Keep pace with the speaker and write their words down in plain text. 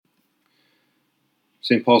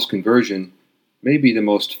St. Paul's conversion may be the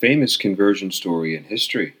most famous conversion story in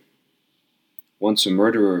history. Once a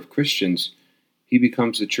murderer of Christians, he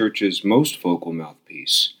becomes the church's most vocal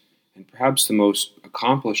mouthpiece, and perhaps the most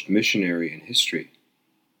accomplished missionary in history.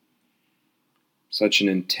 Such an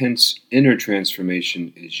intense inner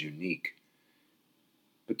transformation is unique.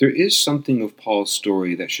 But there is something of Paul's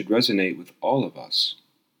story that should resonate with all of us.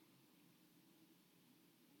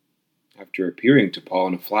 After appearing to Paul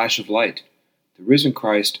in a flash of light, the risen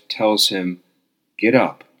Christ tells him, "Get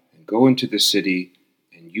up and go into the city,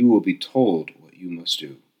 and you will be told what you must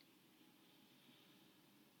do."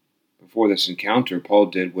 Before this encounter, Paul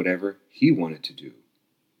did whatever he wanted to do,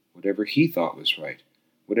 whatever he thought was right,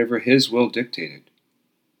 whatever his will dictated.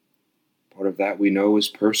 Part of that we know is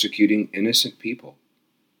persecuting innocent people.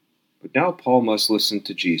 But now Paul must listen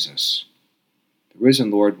to Jesus. The risen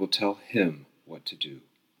Lord will tell him what to do.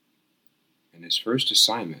 And his first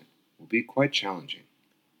assignment will be quite challenging.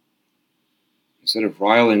 Instead of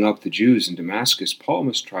riling up the Jews in Damascus, Paul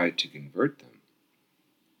must try to convert them.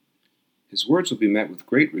 His words will be met with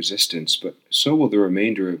great resistance, but so will the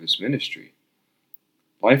remainder of his ministry.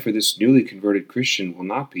 Life for this newly converted Christian will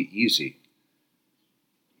not be easy,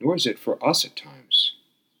 nor is it for us at times.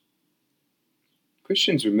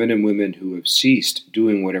 Christians are men and women who have ceased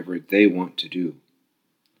doing whatever they want to do.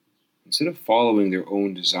 Instead of following their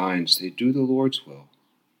own designs, they do the Lord's will.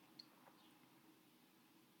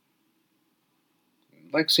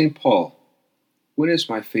 Like St. Paul, when has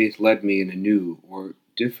my faith led me in a new or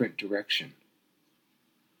different direction?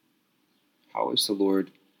 How has the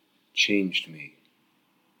Lord changed me?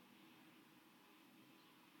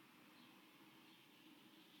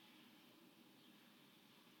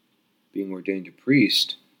 Being ordained a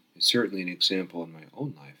priest is certainly an example in my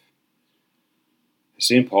own life. As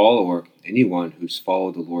St. Paul, or anyone who's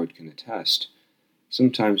followed the Lord, can attest,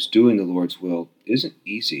 sometimes doing the Lord's will isn't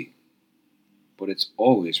easy, but it's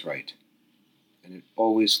always right, and it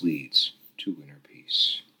always leads to inner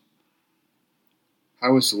peace.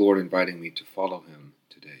 How is the Lord inviting me to follow him